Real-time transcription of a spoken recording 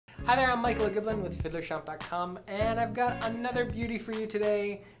Hi there, I'm Michael Gibson with Fiddlershop.com, and I've got another beauty for you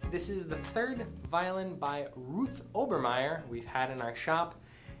today. This is the third violin by Ruth Obermayer we've had in our shop,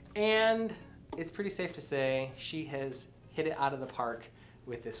 and it's pretty safe to say she has hit it out of the park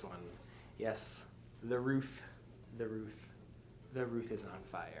with this one. Yes, the Ruth is on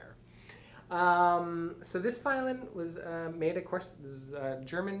fire. So this violin was made, of course, this is a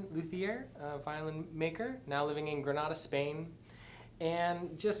German luthier, violin maker, now living in Granada, Spain,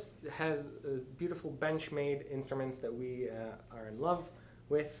 and just has beautiful bench-made instruments that we are in love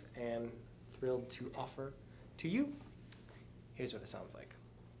with and thrilled to offer to you. Here's what it sounds like.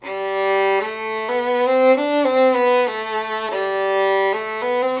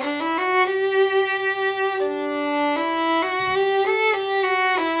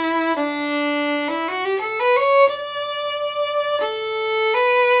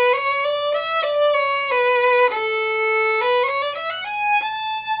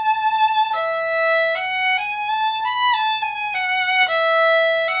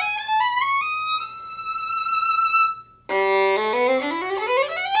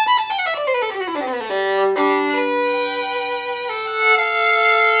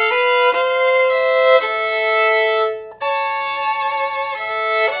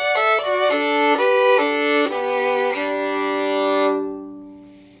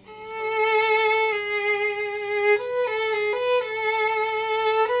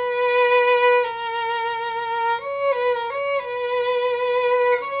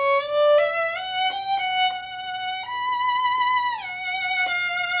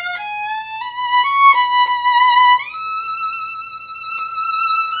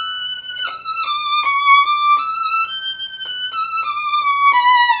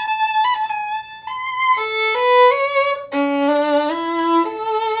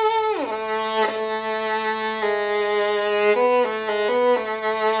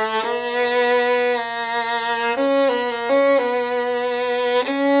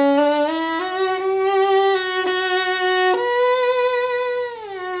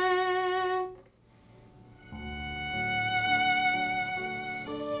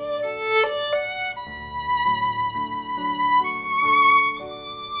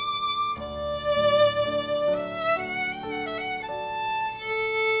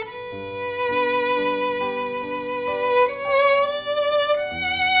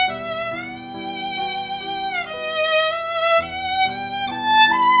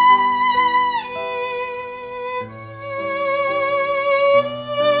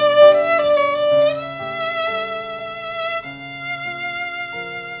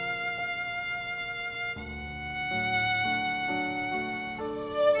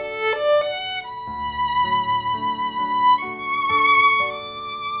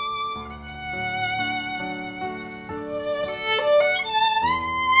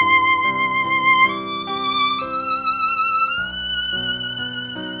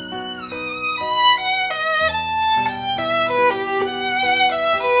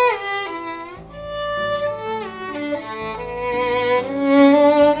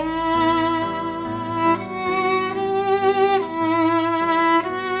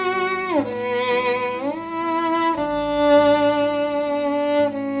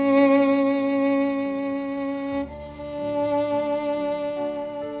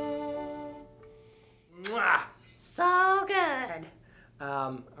 So good.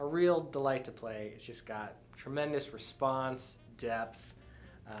 A real delight to play. It's just got tremendous response, depth,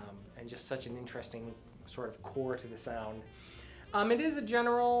 and just such an interesting sort of core to the sound. It is a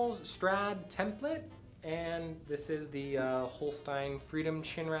general Strad template, and this is the Holstein Freedom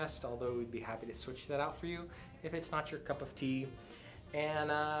chin rest, although we'd be happy to switch that out for you if it's not your cup of tea.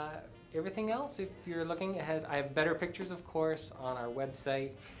 And everything else, if you're looking ahead, I have better pictures, of course, on our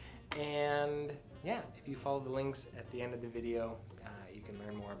website. And yeah, if you follow the links at the end of the video, you can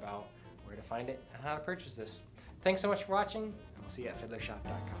learn more about where to find it and how to purchase this. Thanks so much for watching, and we'll see you at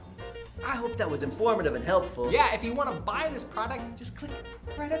Fiddlershop.com. I hope that was informative and helpful. Yeah, if you want to buy this product, just click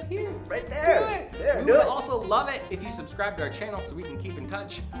right up here. Right there. Do it. There, We would also love it if you subscribe to our channel so we can keep in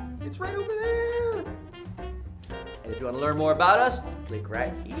touch. It's right over there. And if you want to learn more about us, click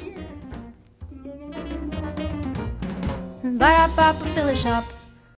right here. Fiddlershop.